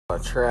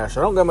Trash.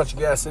 I don't got much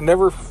gas. It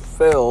never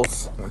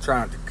fails. I'm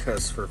trying not to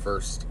cuss for the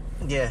first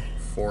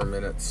 4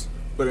 minutes,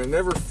 but it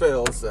never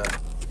fails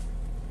that.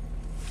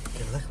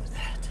 Good luck with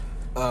that.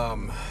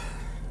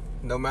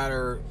 No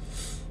matter,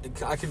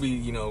 I could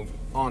be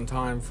on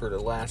time for the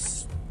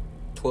last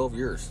 12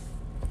 years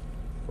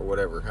or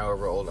whatever,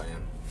 however old I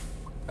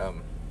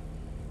am.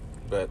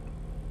 But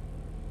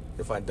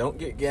if I don't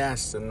get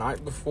gas the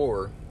night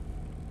before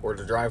or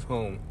to drive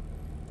home,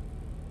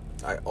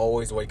 I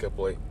always wake up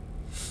late.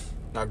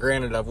 Now,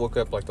 granted, I've woke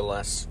up like the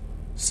last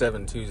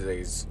 7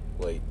 Tuesdays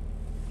late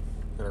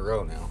in a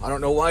row now. I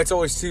don't know why it's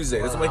always Tuesday.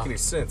 It doesn't make any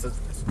sense.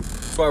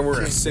 That's why we're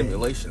in a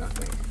simulation, I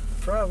think.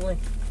 Probably.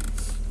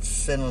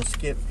 Sitting on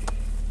Skip.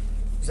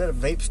 Is that a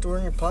vape store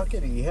in your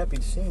pocket? Are you happy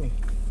to see me?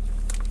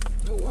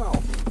 Oh,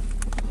 wow.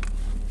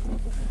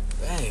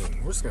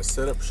 Dang, we're just going to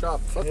set up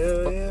shop. Fuck yeah.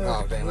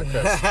 Oh, damn, I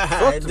cussed.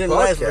 Fuck It the didn't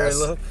last very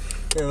podcast. long.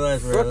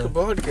 Fuck the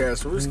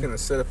podcast. We're just going to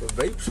set up a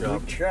vape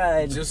shop. We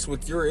tried. Just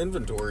with your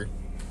inventory.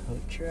 We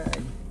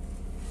tried.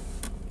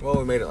 Well,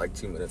 we made it like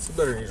 2 minutes. It's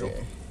better than usual.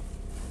 Yeah.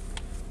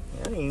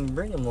 I didn't even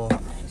bring them all.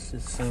 It's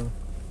just some.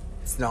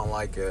 It's not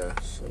like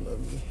Some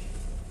of you.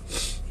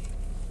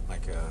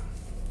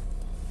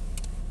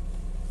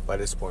 by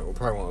this point, we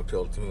probably won't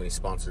appeal to too many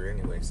sponsors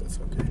anyways. That's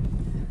okay.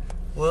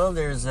 Well,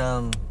 there's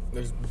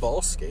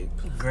Ballscape.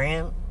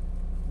 Graham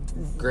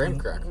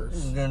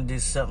crackers. We're gonna do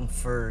something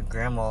for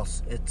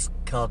grandmas. It's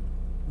called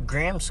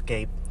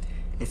Gramscape.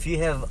 If you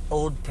have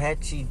old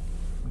patchy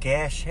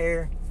gash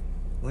hair,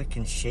 we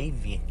can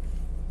shave you.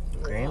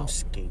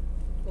 Gramscape.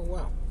 Oh,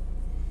 wow.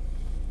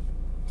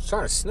 It's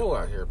trying to snow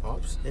out here,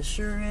 Pops. It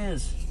sure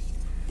is.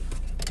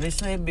 They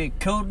say it'd be a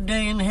cold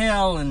day in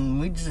hell, and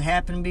we just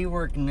happen to be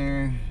working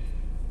there.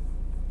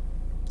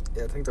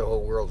 Yeah, I think the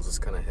whole world is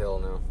just kind of hell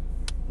now.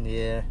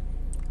 Yeah.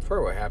 It's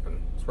probably what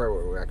happened. It's probably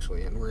what we're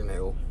actually in. We're in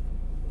hell.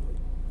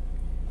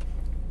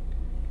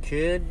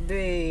 Could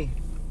be.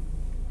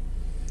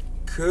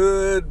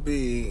 Could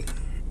be.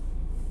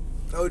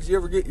 Oh, did you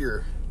ever get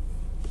your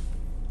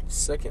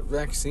second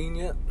vaccine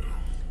yet?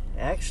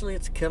 Actually,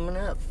 it's coming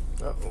up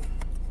Uh-oh.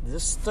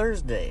 this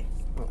Thursday.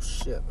 Oh,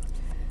 shit.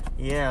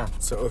 Yeah.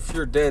 So if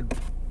you're dead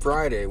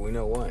Friday, we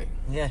know why.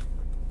 Yeah.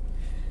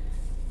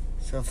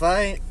 So if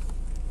I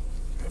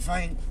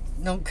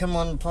don't come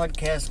on the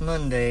podcast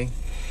Monday,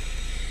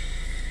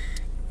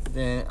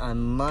 then I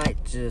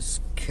might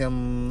just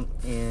come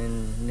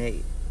in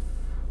Nate.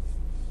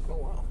 Oh,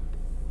 wow.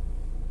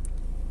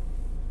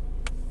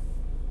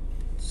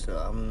 So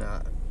I'm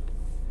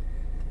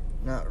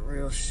not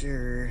real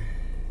sure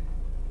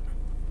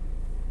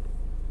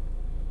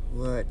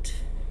what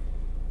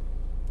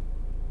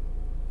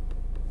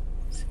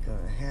is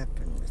gonna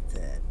happen with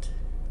that.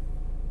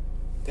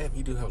 Damn,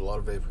 you do have a lot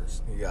of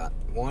vapors. You got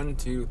 1,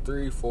 2,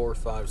 3, 4,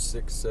 5,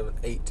 6, 7,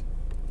 8.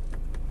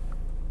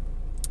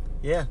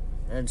 Yeah,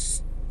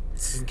 that's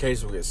This is in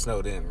case we get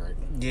snowed in, right?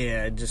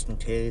 yeah, just in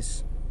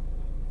case.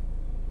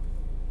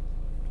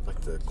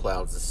 Like the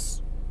clouds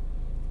just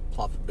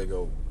plop a big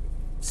old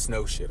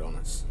snow shit on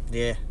us.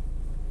 Yeah,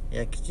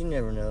 'cause you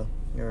never know.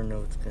 Never know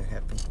what's gonna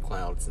happen.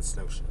 Clouds and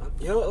snow shit.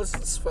 You know what? Let's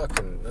just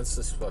fucking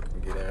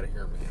get out of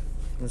here, man.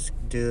 Let's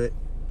do it.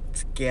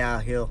 Let's get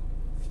out here.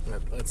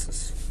 Let's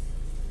just.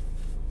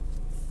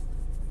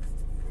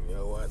 You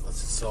know what?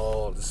 Let's just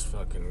all just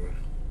fucking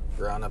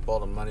round up all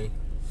the money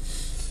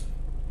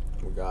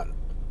we got.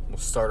 We'll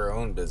start our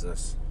own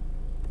business.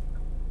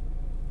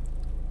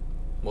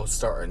 We'll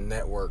start a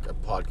network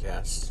of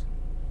podcasts.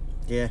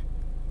 Yeah.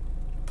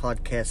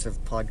 Podcast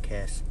of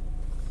podcasts.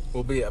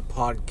 We'll be a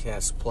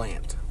podcast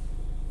plant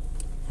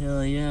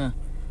Hell yeah.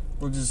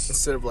 We'll just...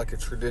 instead of like a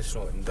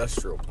traditional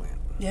industrial plant.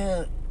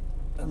 Yeah.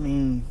 I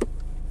mean...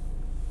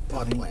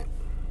 Plant.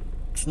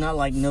 It's not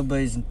like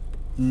nobody's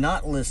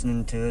not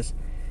listening to us.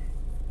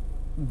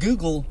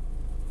 Google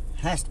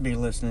has to be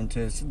listening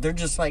to us. They're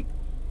just like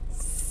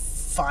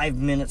 5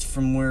 minutes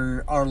from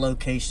where our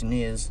location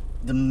is.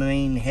 The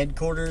main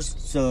headquarters.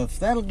 So if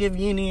that'll give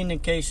you any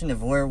indication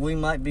of where we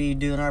might be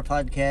doing our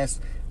podcast,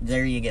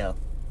 there you go.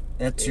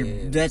 That's your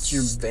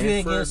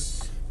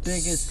biggest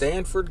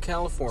Stanford,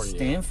 California.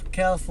 Stanford,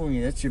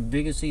 California. That's your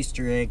biggest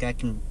Easter egg I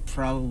can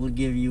probably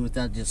give you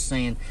without just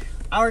saying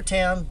our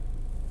town,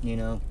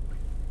 because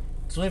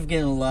we've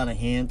given a lot of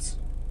hints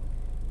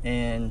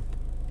and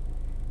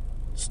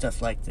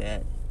stuff like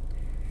that.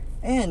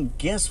 And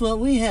guess what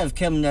we have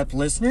coming up,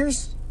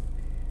 listeners?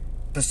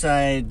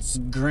 Besides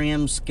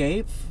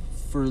Gramscape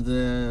for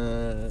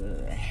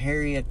the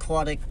hairy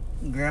aquatic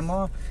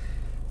grandma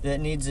that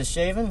needs a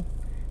shaving,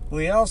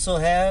 we also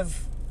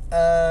have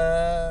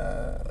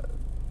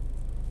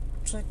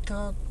what's it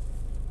called?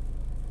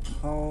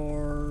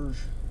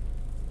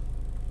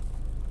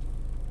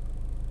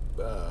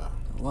 I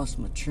lost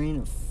my train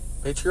of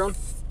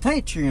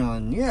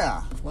Patreon,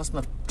 yeah. Lost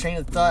my train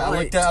of thought.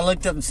 Right. I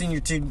looked up and seen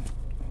your two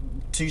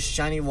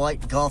shiny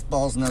white golf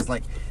balls, and I was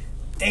like,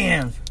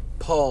 damn.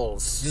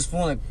 Paul's. Just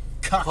want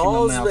to cock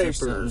Paul's in my mouth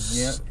Vapors. or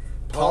something. Yeah.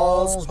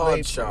 Paul's Pawn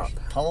Vapors. Shop.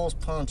 Paul's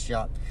Pawn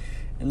Shop.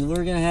 And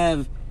we're going to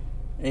have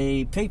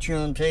a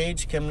Patreon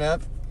page coming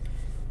up.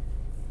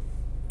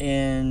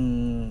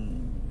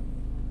 And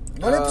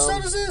what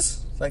episode is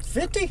this? Like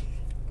 50?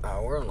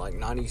 We're on like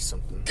 90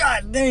 something.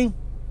 God dang.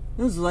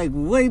 This is like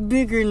way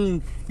bigger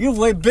than... You're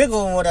way bigger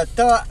than what I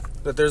thought.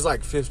 But there's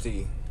like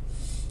 50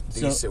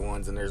 decent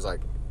ones, and there's like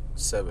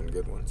 7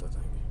 good ones, I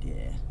think.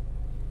 Yeah.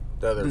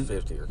 The other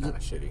 50 are kind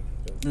of shitty.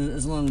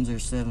 As long as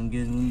there's 7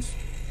 good ones.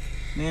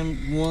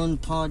 Man, one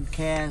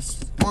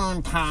podcast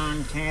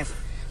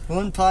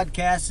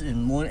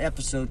and one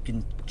episode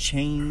can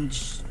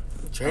change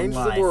the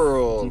life.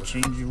 world.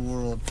 Can change your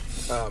world.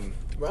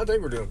 Well, I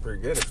think we're doing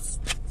pretty good. It's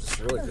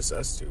really just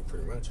us two,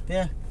 pretty much.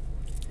 Yeah.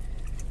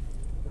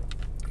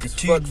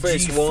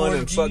 Fuckface 1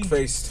 and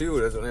Fuckface 2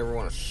 doesn't ever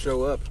want to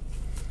show up.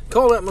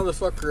 Call that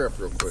motherfucker up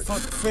real quick.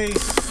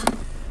 Fuckface.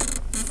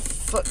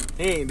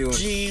 He ain't doing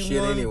G1P,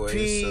 shit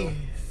anyway, so.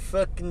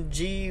 Fucking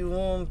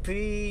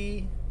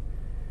G1P.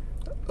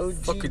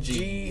 Fuck a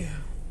G.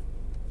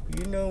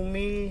 You know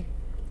me.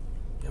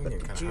 I'm getting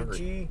kind of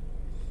hungry.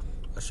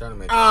 I was trying to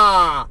make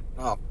Ah!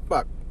 Oh,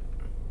 fuck.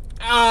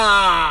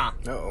 Ah!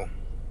 Uh-oh.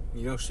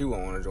 You know she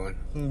won't want to join.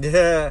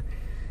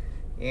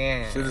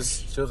 Yeah.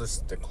 She'll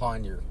just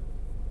decline your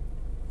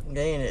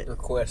Ain't it?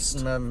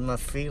 request. My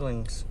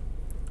feelings.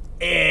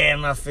 Yeah,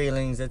 my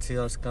feelings. That's who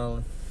I was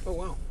calling. Oh,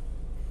 wow.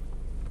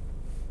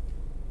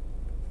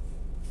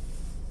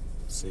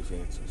 Let's see if he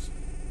answers.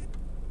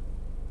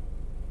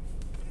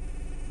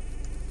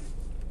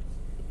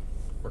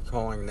 We're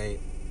calling Nate.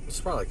 It's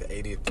probably like the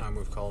 80th time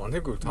we've called. I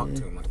think we've talked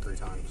to him like 3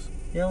 times.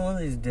 Yeah, one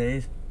of these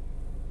days.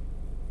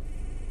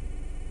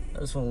 I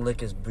just want to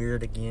lick his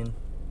beard again.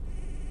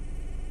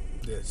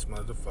 This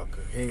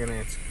motherfucker. He ain't gonna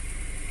answer.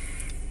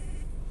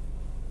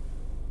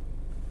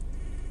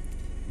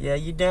 Yeah,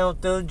 you down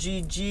with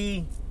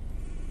OGG?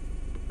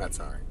 That's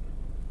alright.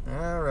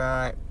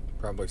 Alright.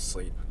 Probably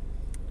sleep.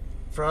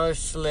 Probably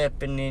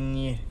slipping in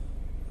you.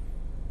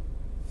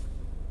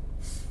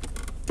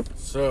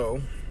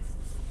 So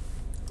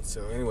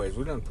anyways,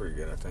 we've done pretty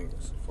good, I think,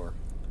 so far.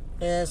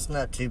 Yeah, it's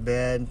not too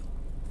bad.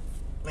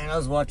 Man, I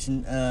was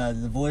watching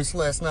The Voice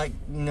last night.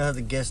 You know who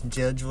the guest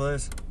judge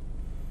was?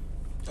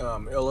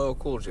 LL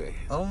Cool J.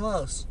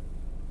 Almost.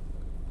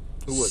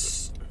 Who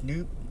was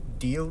Snoop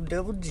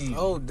D-O-double-G.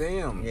 Oh,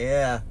 damn.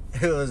 Yeah,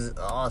 it was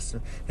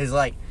awesome. He's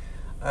like,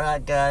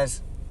 alright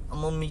guys,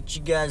 I'm gonna meet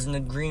you guys in the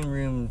green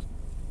room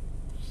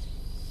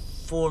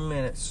 4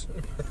 minutes,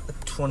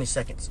 20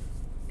 seconds.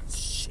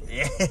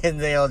 Shit. And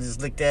they all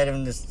just looked at him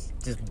and just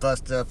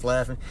busted up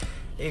laughing.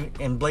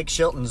 And Blake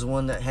Shelton's the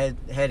one that had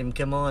him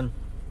come on.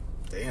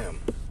 Damn.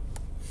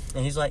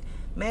 And he's like,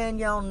 man,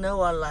 y'all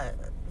know I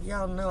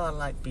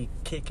like be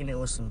kicking it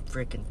with some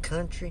freaking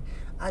country.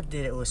 I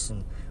did it with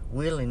some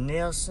Willie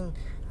Nelson.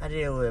 I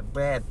did it with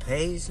Brad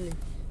Paisley.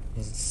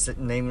 He's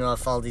naming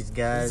off all these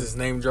guys. He's just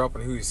name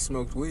dropping who he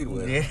smoked weed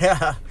with.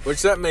 Yeah.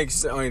 Which that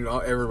makes, I mean,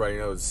 everybody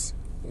knows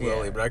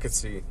Willie, but I could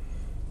see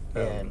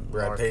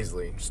Brad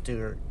Paisley.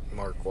 Stewart.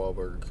 Mark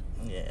Wahlberg.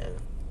 Yeah.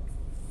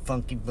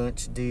 Funky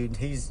Bunch, dude.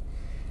 He's...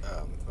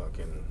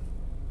 fucking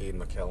Ian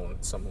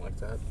McKellen, something like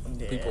that.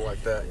 Yeah. People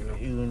like that, you know.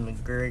 Ewan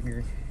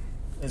McGregor.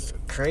 It's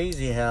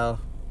crazy how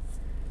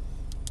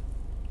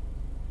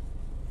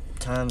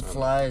time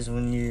flies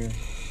when you're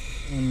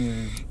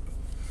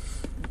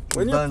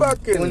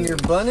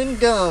bunning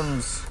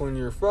gums. When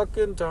your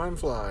fucking time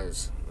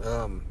flies.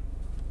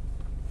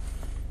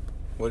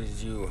 What did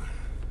you...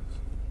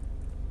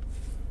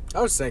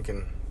 I was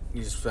thinking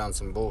you just found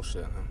some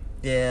bullshit, huh?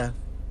 Yeah.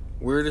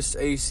 Weirdest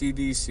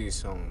AC/DC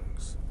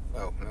songs.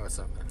 Oh, no, it's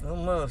not that.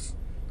 Almost.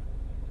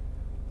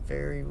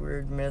 Very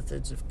weird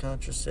methods of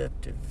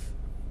contraceptive.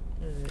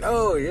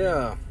 Oh,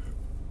 yeah.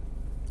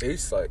 They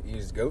used to, like,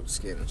 use goat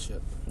skin and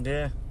shit.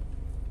 Yeah.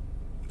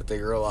 But they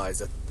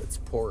realized that it's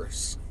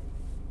porous.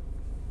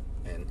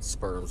 And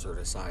sperms are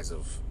the size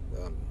of,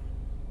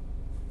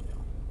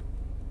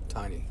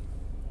 tiny.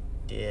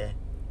 Yeah.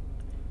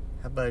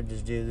 How about I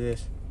just do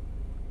this?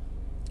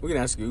 We can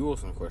ask Google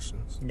some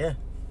questions. Yeah.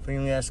 We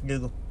can ask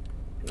Google.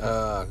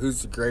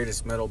 Who's the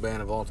greatest metal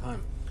band of all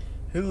time?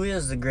 Who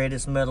is the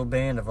greatest metal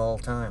band of all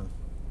time?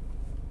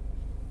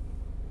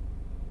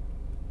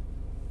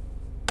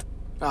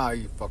 Ah,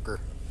 you fucker.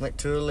 Went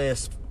to a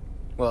list.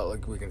 Well,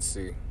 like we can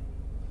see.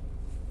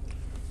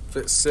 If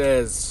it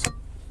says...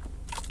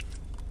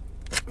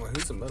 Well,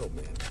 who's a metal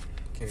band?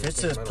 If it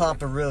says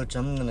Papa Roach,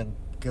 I'm gonna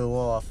go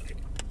off.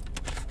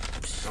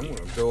 I'm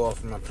gonna go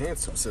off in my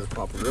pants if it says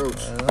Papa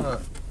Roach. I'm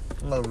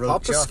gonna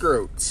roach Papa off.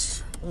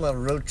 Scroats. I'm gonna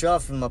roach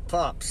off in my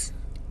pops.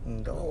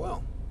 And go, Oh,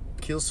 wow.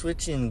 Kill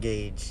Switch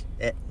Engage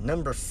at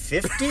number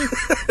 50?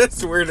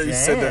 That's weird that you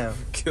said that.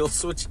 Damn. Kill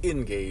Switch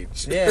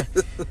Engage. Yeah.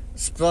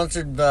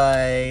 Sponsored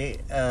by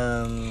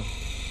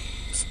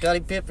Scottie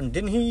Pippen.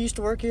 Didn't he used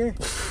to work here?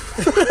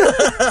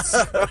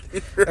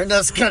 Or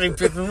not Scottie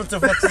Pippen. What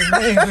the fuck's his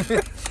name?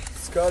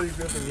 Scottie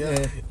Pippen,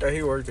 yeah. Yeah,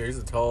 he worked there. He's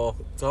a tall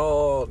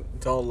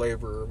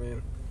laborer,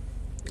 man.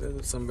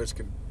 Some bitch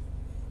could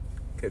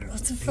What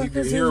the fuck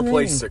is he his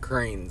replaced name? the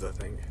cranes, I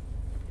think.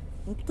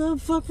 What the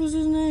fuck was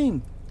his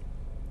name?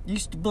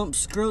 Used to bump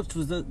Scroats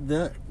with the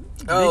big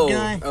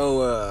guy.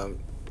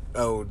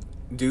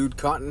 Dude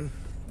Cotton.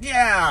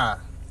 Yeah.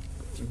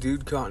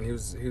 Dude Cotton, he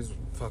was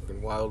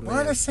fucking wild, man.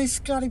 Why did I say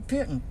Scotty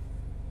Pippen?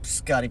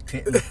 Scotty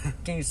Pippen.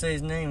 Can you say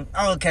his name?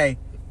 Oh, okay.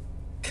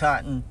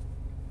 Cotton.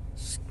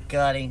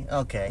 Scotty.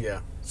 Okay.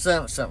 Yeah.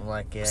 Something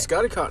like that.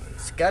 Scotty Cotton.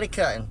 Scotty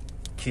Cotton.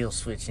 Kill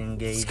switch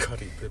engaged.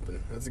 Scotty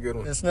Pippen. That's a good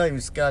one. It's not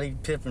even Scotty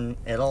Pippen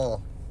at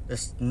all.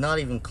 It's not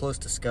even close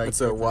to Scotty That's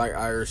Pippen. a white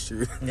Irish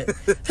dude. Yeah.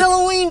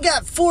 Halloween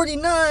got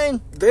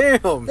 49.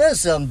 Damn.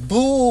 That's some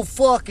bull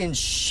fucking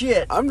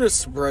shit. I'm just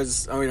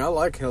surprised. I mean, I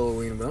like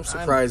Halloween, but I'm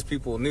surprised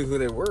people knew who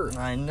they were.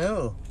 I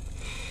know.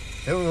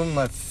 They were one of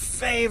my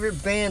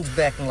favorite bands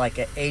back in like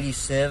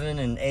 87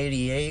 and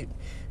 88.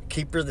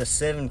 Keeper of the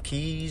Seven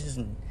Keys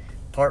and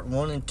Part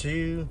 1 and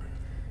 2.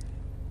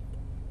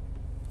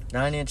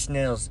 9 Inch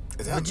Nails.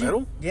 Is that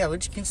metal? Yeah,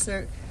 would you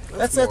consider?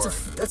 That's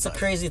That's a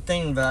crazy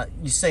thing about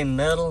you say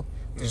metal.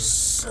 There's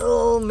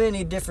so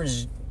many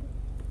different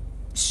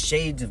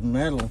shades of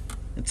metal.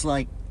 It's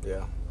like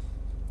Yeah.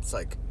 It's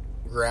like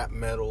rap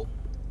metal,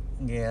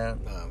 yeah.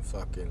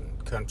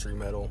 fucking country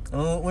metal.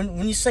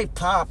 When you say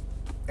pop,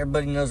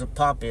 everybody knows what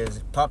pop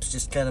is. Pop's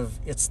just kind of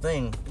its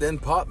thing. Then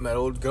pop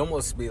metal would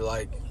almost be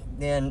like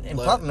And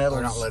pop metal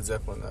or not Led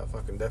Zeppelin,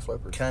 fucking Def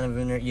Leppard. kind of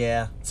in there.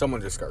 Yeah.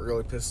 Someone just got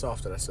really pissed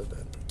off that I said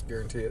that.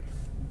 Guarantee it.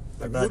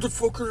 Like, About-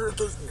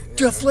 motherfucker,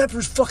 Def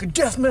Leppard's fucking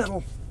death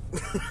metal.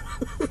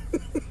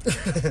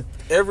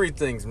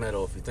 everything's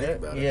metal if you think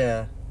about it.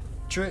 Yeah.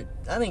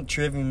 I think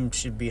Trivium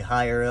should be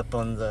higher up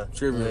on the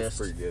Trivium's list.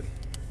 pretty good.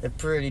 They're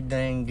pretty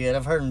dang good.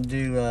 I've heard them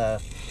do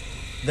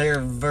their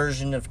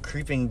version of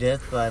Creeping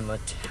Death by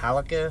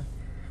Metallica.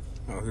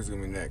 Oh, who's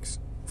gonna be next?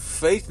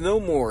 Faith No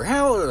More.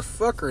 How the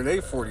fuck are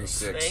they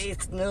 46?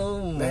 Faith No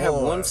More. They have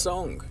one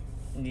song.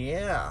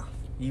 Yeah.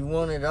 You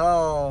want it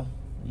all.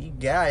 You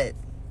got it.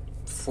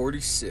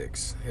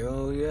 46.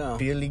 Hell yeah.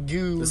 Billy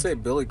Goo. Let's say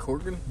Billy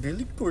Corgan.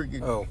 Billy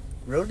Corgan. Oh,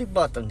 Roddy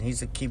Bottom.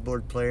 He's a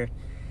keyboard player.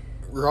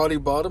 Roddy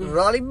Bottom.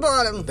 Roddy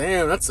Bottom.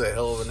 Damn, that's a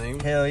hell of a name.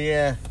 Hell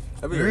yeah.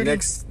 That'd be your Rudy-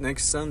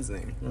 next son's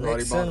name. Roddy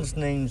Next Bottom. son's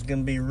name's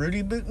gonna be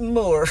Rudy Bootin'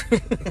 Moore.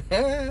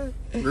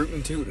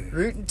 Rootin' Tootin'.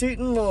 Rootin'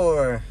 Tootin'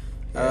 Moore.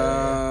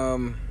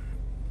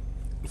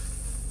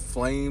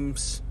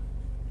 Flames.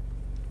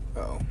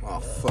 Oh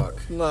fuck.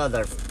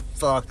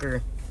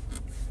 Motherfucker.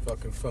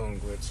 Fucking phone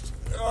glitched.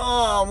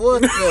 Oh,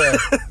 what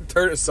the?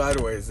 Turn it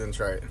sideways, then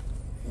try it.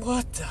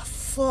 What the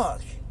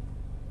fuck?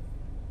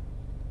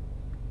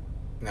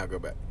 Now go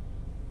back.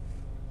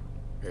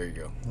 There you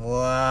go.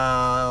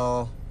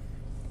 Wow.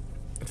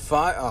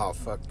 Oh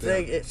fuck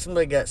that.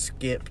 Somebody got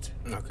skipped.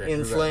 Okay. In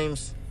who got it?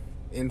 Flames.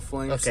 In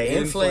Flames. Okay,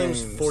 In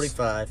Flames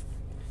 45.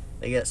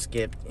 They got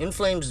skipped. In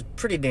Flames is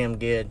pretty damn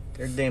good.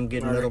 They're a damn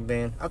good All metal right.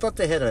 band. I thought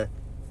they had a.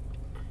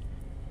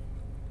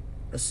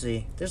 Let's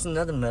see. There's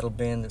another metal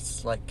band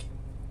that's like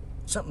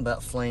something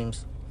about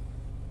Flames.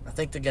 I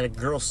think they got a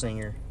girl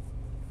singer.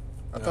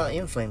 I thought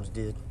In Flames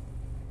did.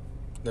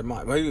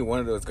 Maybe one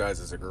of those guys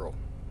is a girl.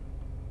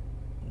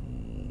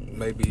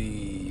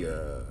 Maybe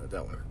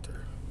that one right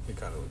there. He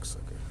kind of looks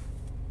like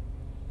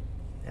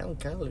That one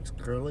kind of looks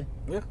girly.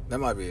 Yeah, that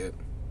might be it.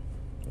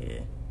 Yeah.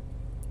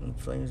 In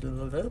Flames.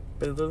 In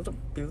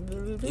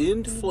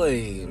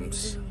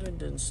Flames.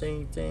 Didn't say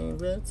anything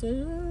about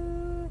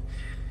that.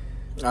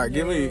 All right,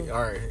 give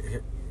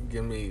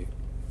me.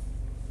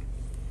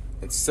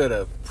 Instead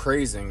of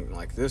praising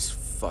like this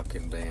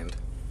fucking band,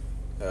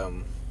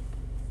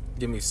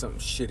 give me something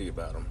shitty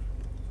about them.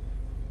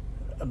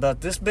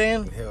 About this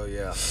band? Hell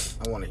yeah,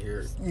 I want to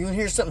hear it. You want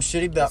to hear something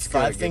shitty about It's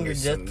gotta Five Finger give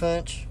me Death some-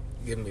 Punch?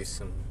 Give me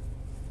some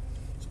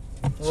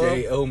Well-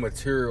 J.O.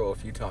 material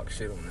if you talk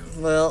shit on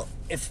them. Well,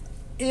 if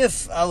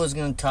I was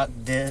going to talk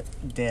death,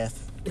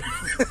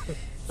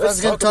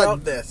 Let's talk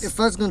about this. If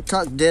I was going to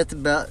talk death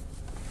about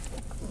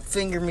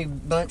Finger Me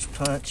Bunch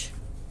Punch,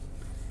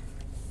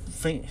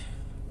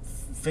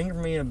 Finger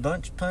Me a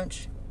Bunch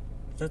Punch,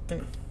 is that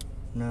there?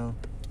 No,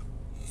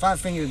 Five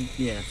Finger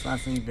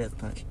Death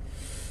Punch.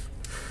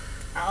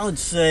 I would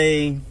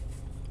say,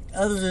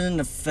 other than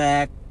the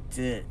fact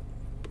that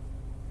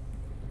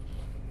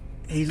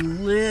he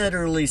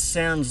literally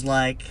sounds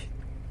like,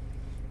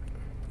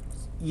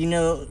 you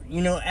know,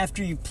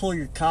 after you pull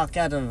your cock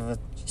out of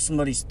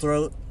somebody's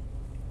throat,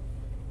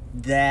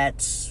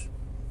 that's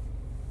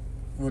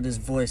what his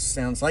voice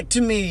sounds like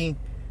to me.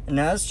 And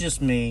now it's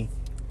just me.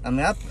 I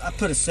mean, I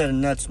put a set of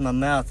nuts in my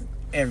mouth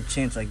every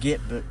chance I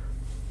get, but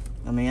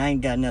I mean, I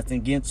ain't got nothing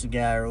against the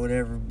guy or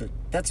whatever, but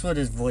that's what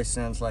his voice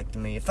sounds like to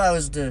me. If I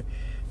was to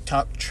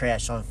talk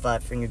trash on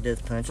Five Finger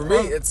Death Punch, For me,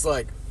 it's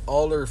like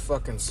all their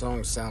fucking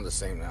songs sound the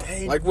same now.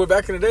 They- Like when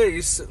back in the day, you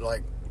used to,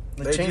 like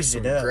They they do changed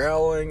some it up.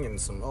 growling and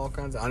some all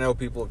kinds of. I know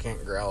people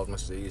can't growl as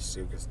much as they used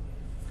to because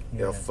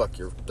it'll Yeah. fuck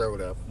your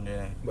throat up.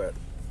 Yeah. But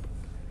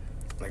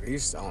like they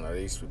used to, I don't know,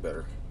 they used to be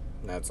better.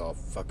 Now it's all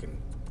fucking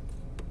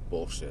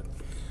bullshit.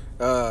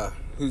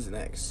 Who's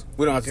next?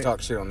 We don't have to Okay.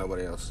 talk shit on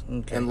nobody else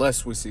Okay.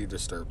 unless we see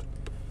Disturbed.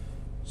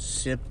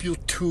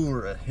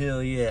 Sepultura,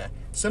 hell yeah.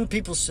 Some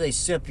people say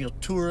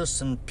Sepultura,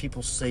 some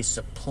people say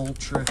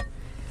Sepultura.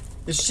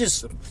 It's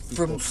just People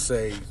from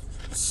say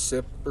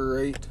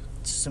separate.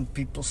 some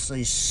people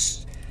say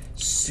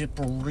Sip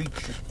or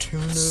reach your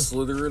tuna.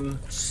 Slithering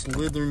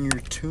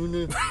your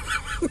tuna.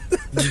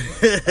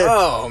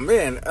 Oh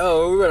man!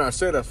 Oh, we better not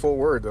say that full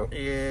word though.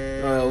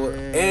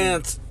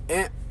 Yeah.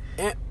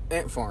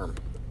 Ant farm.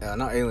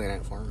 Not alien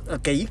ant farm.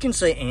 Okay, you can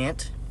say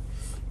ant.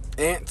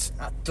 Ant.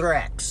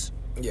 Thrax.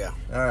 Yeah.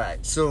 All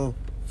right. So,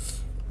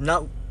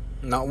 not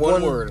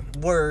one word.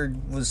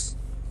 Word was.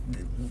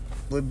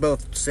 We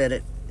both said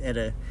it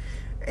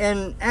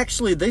and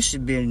actually they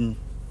should be in,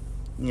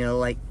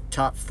 like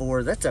top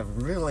 4. That's a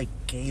really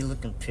gay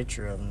looking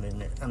picture of them,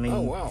 isn't it? I mean.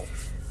 Oh wow.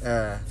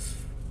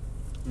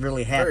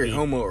 Really happy. Very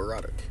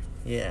homoerotic.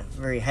 Yeah,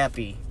 very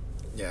happy.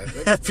 Yeah,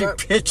 happy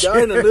picture.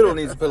 Guy in the middle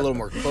needs to put a little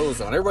more clothes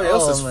on. Everybody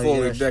else is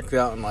fully gosh. decked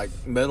out in like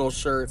metal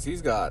shirts. He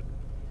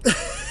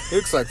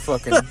looks like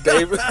fucking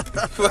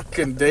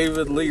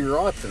David Lee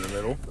Roth in the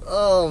middle.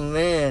 Oh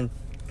man.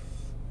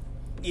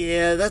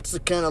 Yeah, that's the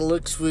kind of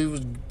looks we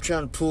was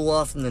trying to pull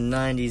off in the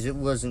 90s. It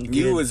wasn't good.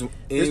 You was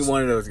any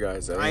one of those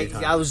guys.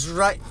 I was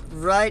right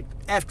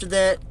after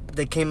that.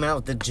 They came out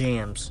with the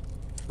jams.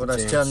 I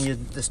was telling you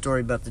the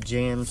story about the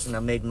jams, and I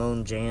made my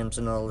own jams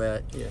and all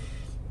that. Yeah.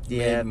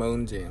 Made my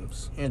own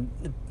jams. And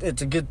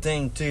it's a good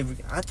thing too.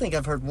 I think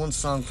I've heard one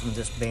song from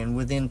this band,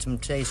 Within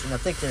Temptation. I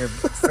think they're a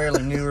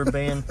fairly newer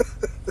band.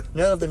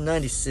 No, they're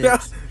 96.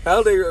 Yeah.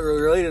 How they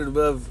related?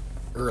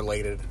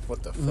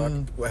 What the fuck?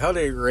 Well, how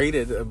they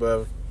rated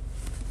above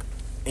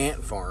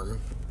Ant Farm?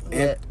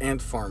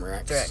 Ant Farmer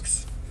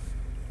X.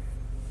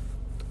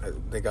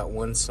 They got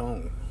one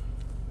song.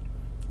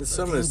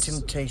 Within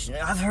Temptation.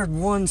 I've heard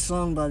one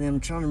song by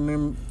them. Trying to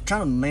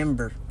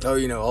remember. Oh,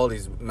 all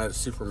these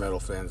super metal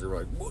fans are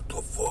like, what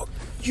the fuck?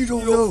 You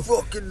don't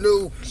fucking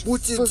know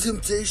what's in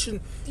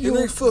Temptation? You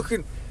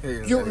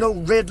don't know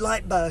Red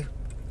Light by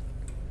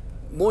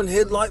One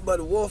Headlight by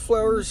the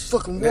Wallflowers.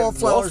 Fucking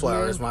Wallflowers.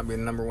 Wallflowers might be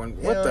the number one.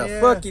 What Hell the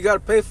yeah. fuck? You got to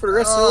pay for the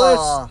rest of the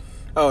list.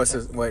 Oh, it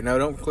says wait. No,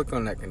 don't click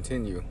on that.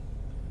 Continue.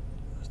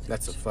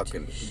 That's a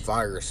fucking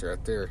virus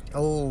right there.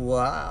 Oh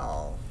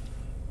wow.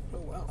 Oh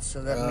wow.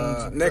 So that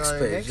means next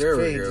page. There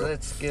we go.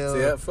 Let's go. See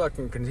that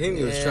fucking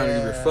continue is trying to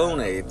give your phone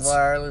aids.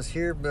 Wireless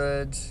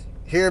earbuds.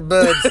 If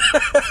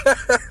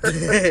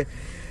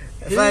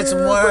I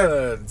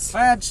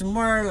had some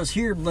wireless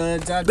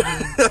earbuds, I'd be.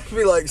 That'd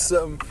be like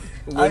something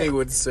Winnie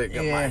would say. I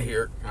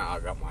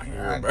got my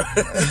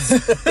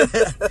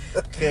earbuds.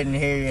 Couldn't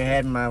hear you.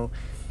 Had my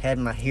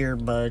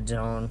earbuds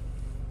on.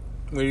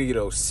 We need to get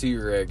old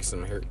C-Reg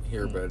some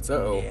earbuds.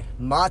 Uh-oh. Yeah.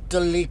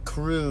 Motley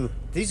Crue.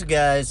 These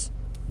guys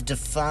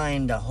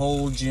defined a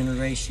whole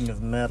generation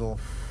of metal.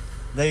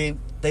 They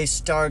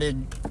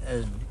started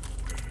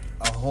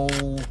a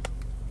whole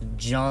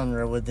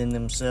genre within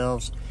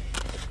themselves.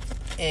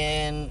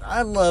 And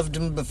I loved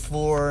them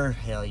before.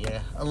 Hell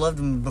yeah, I loved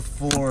them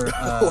before.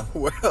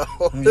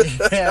 Well,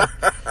 yeah.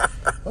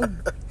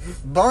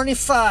 Barney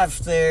Fife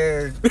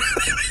there.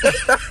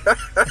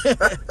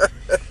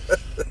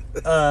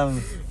 Oh,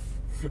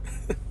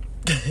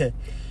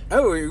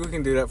 we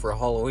can do that for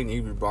Halloween.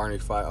 You be Barney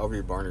Fife. I'll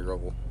be Barney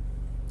Rubble.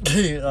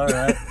 All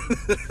right.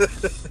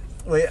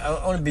 Wait,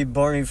 I want to be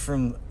Barney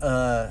from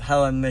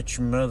How I Met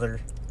Your Mother.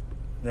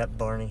 That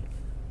Barney.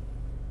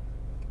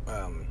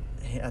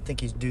 I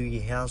think he's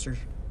Doogie Howser.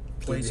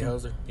 Doogie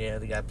Howser? Yeah,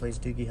 the guy plays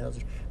Doogie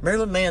Howser.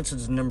 Marilyn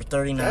Manson's number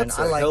 39. That's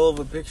a hell of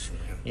a picture,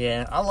 man.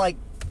 Yeah, I like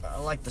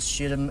the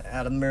shit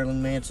out of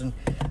Marilyn Manson.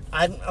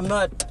 I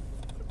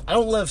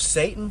don't love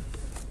Satan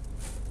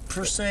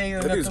per se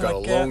or that nothing dude's got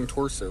like a long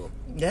torso.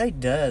 Yeah, he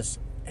does.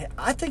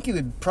 I think he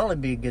would probably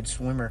be a good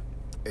swimmer.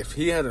 If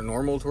he had a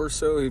normal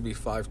torso, he'd be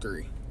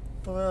 5'3".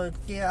 Well,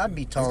 yeah, I'd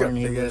be taller than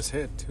he He's got a is. big ass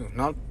head too.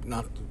 Not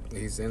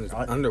he's in his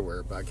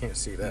underwear, but I can't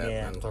see that.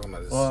 Yeah. I'm talking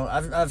about this. Well,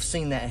 I've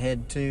seen that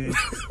head too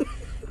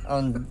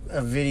on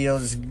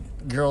videos.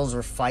 Girls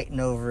were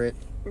fighting over it.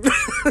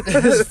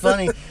 It was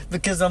funny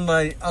because on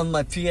my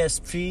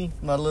PSP,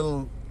 my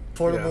little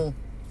portable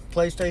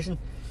PlayStation,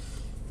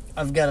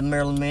 I've got a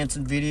Marilyn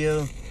Manson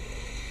video.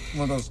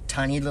 One of those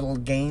tiny little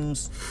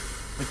games,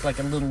 look like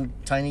a little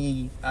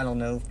tiny, I don't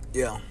know,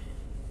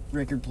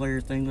 record player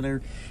thing,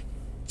 whatever.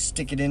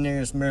 Stick it in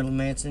there, it's Marilyn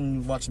Manson,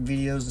 you watch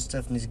videos and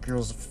stuff, and these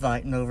girls are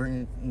fighting over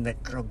it, and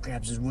that girl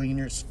grabs his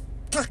wiener. It's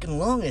fucking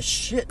long as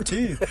shit,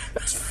 too.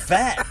 It's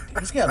fat.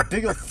 He's got a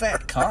big old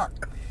fat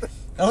cock. I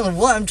don't know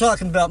why I'm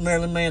talking about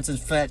Marilyn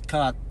Manson's fat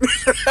cock.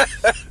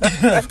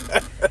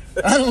 I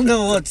don't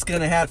know what's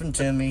gonna happen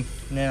to me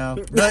now,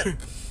 but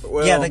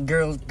well, yeah, the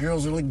girls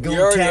really going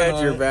you already down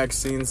had your on it.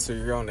 vaccine, so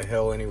you're going to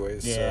hell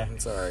anyways. Yeah. So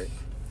it's all right.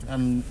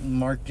 I'm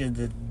Mark of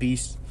the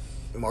Beast.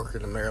 Mark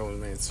of the Marilyn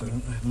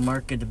Manson.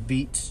 Mark of the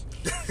Beats.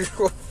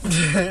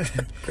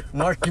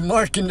 Mark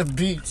in the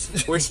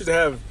Beats. We should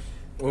have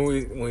when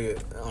we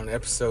on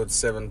episode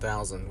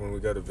 7,000 when we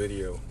go to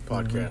video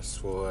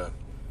podcasts, we'll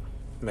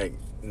make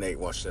Nate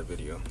watch that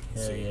video.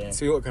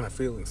 See what kind of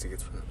feelings he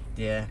gets from it.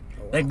 Yeah.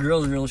 Oh, wow. That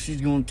girl's real.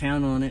 She's going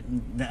town on it,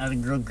 and the other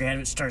girl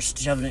grabbed it, starts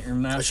shoving it in her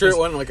mouth. I'm sure it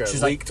wasn't like a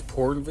leaked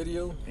porn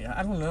video. Yeah,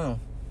 I don't know,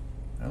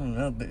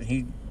 but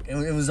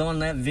it was on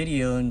that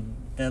video, and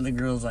The other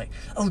girl's like,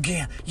 "Oh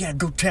yeah,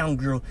 go town,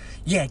 girl.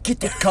 Yeah, get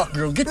that cock,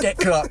 girl, get that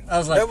cock." I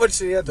was like, how much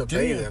do you have to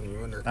pay damn. them? You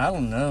wonder. I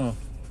don't know.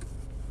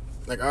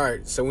 Like, all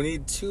right, so we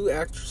need 2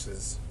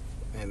 actresses,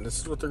 and this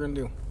is what they're gonna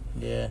do.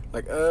 Yeah,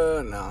 Like,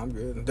 no, I'm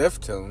good.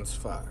 Deftones,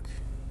 fuck.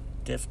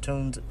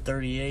 Deftones at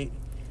 38.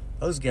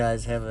 Those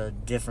guys have a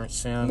different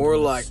sound. More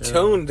like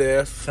tone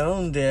deaf.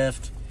 Tone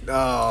deaf.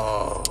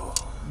 Oh.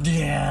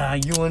 Yeah,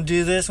 you want to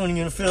do this one? You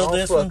gonna fill I'll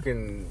this one?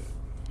 fucking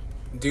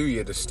do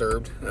you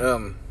Disturbed.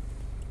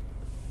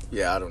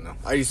 Yeah, I don't know.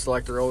 I used to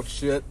like their old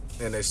shit,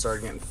 and they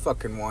started getting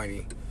fucking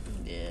whiny.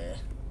 Yeah.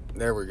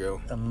 There we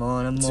go.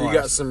 Amon Amarth. So you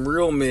got some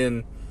real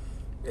men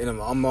in them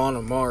Amon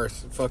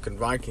Amarth fucking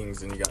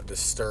Vikings, and you got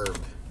Disturbed.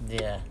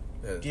 Yeah.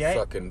 That Yeah,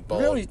 fucking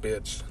bald really-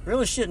 bitch.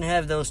 Really shouldn't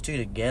have those two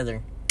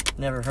together.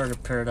 Never heard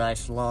of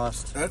Paradise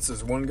Lost. That's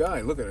just one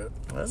guy. Look at it.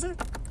 Was it?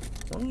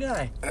 One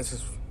guy. That's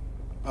just.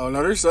 Oh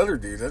no, there's other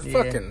dudes. That's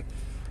Yeah. fucking.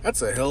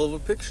 That's a hell of a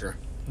picture.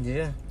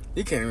 Yeah.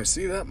 You can't even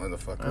see that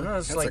motherfucker. I know,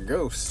 it's that's like- a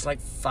ghost. It's like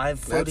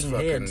 5 That's floating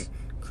fucking heads.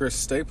 Chris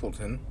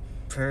Stapleton.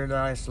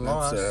 Paradise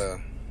Lost.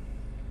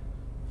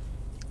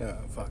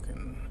 That's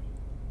fucking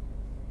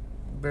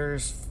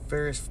Ferris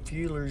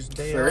Bueller's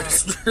Day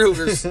Ferris Off.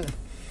 Bueller's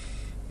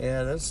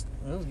Yeah, those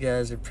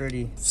guys are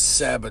pretty.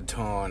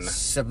 Sabaton.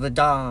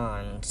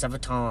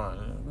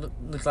 Sabaton.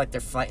 Looks like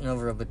they're fighting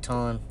over a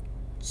baton.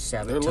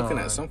 Sabaton. They're looking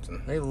at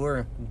something. They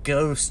were.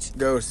 Ghost.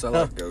 Ghost. I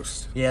like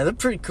Ghost. Yeah, they're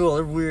pretty cool.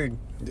 They're weird.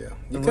 Yeah, you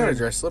They're kind of weird.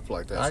 dress up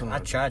like that. I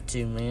sometimes. tried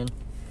to, man.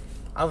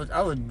 I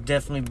would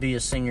definitely be a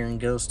singer in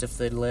Ghost if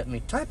they'd let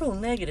me. Typo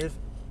Negative.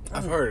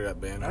 I've heard of that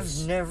band. I've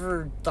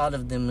never thought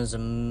of them as a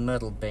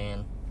metal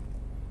band.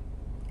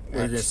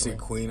 We're gonna see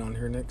actually. Queen on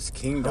here next.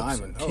 King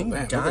Diamond. King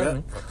man,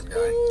 Diamond. look at that fucking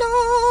guy.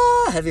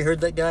 No! Have you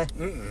heard that guy?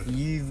 Mm-mm.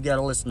 You've got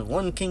to listen to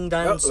one King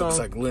That Diamond song. looks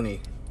like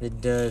Lenny.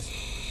 It does.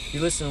 You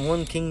listen to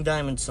one King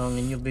Diamond song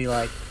and you'll be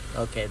like,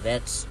 okay,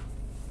 that's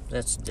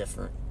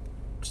different.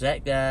 'Cause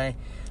that guy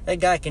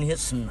can hit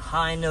some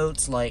high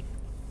notes like,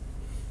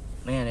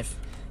 man,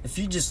 if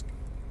you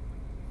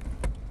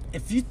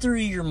threw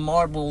your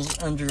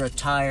marbles under a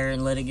tire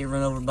and let it get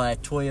run over by a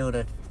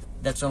Toyota,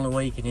 that's the only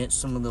way you can hit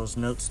some of those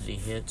notes that he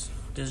hits.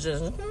 There's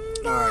just, All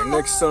right,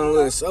 next on the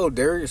list. Oh,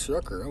 Darius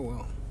Rucker. Oh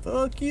well.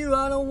 fuck you,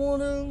 I don't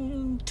want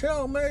to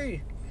tell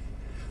me.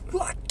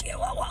 Fuck you,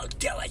 I won't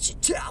do what you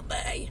tell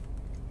me.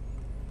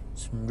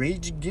 Some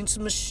Rage Against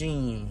the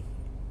Machine.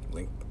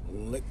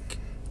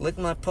 Lick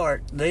My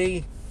Part.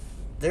 They're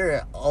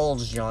an all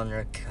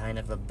genre kind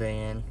of a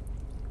band.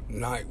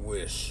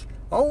 Nightwish.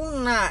 Oh,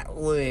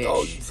 Nightwish.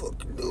 Oh, you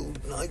fucking know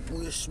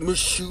Nightwish.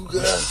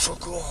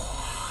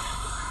 Meshuggah.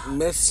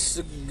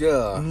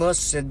 Meshuggah.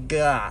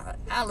 Mussaga.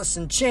 Alice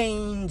in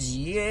Chains.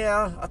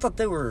 Yeah, I thought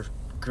they were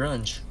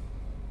grunge.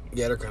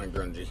 Yeah, they're kind of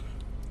grungy.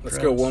 Let's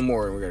Grunge. go one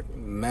more. We got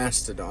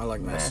Mastodon. I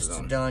like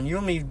Mastodon. Mastodon. You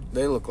want me?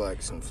 They look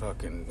like some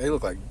fucking. They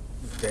look like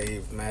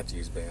Dave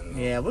Matthews Band.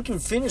 Yeah, we can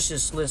finish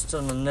this list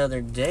on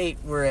another date.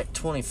 We're at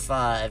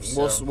 25.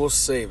 So We'll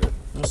save it.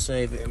 we'll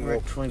save it. And We're we'll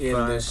at 25.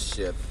 end this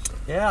shit.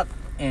 Yeah,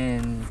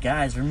 and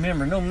guys,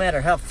 remember, no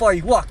matter how far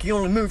you walk, you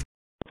only move.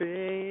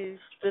 Face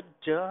the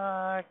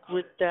dark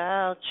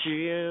without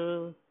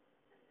you.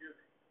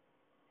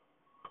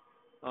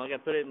 Oh, I gotta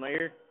put it in my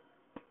ear?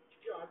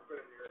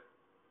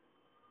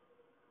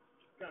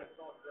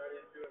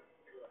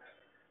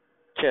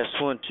 Test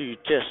 1 2,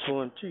 test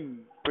 1 2.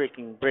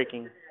 Breaking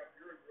Benjamin.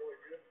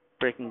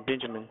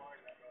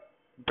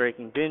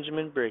 Breaking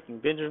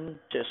Benjamin.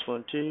 Test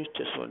 1 2,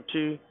 test 1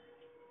 2.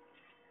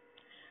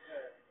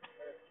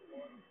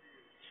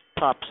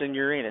 Pops in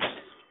Uranus.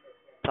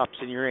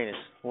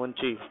 1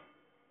 2.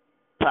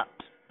 Pops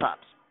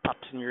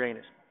in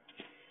Uranus.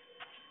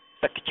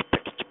 Back.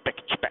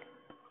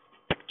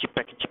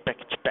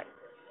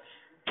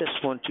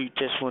 Test 1 2,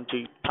 test 1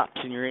 2.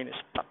 Pops in Uranus.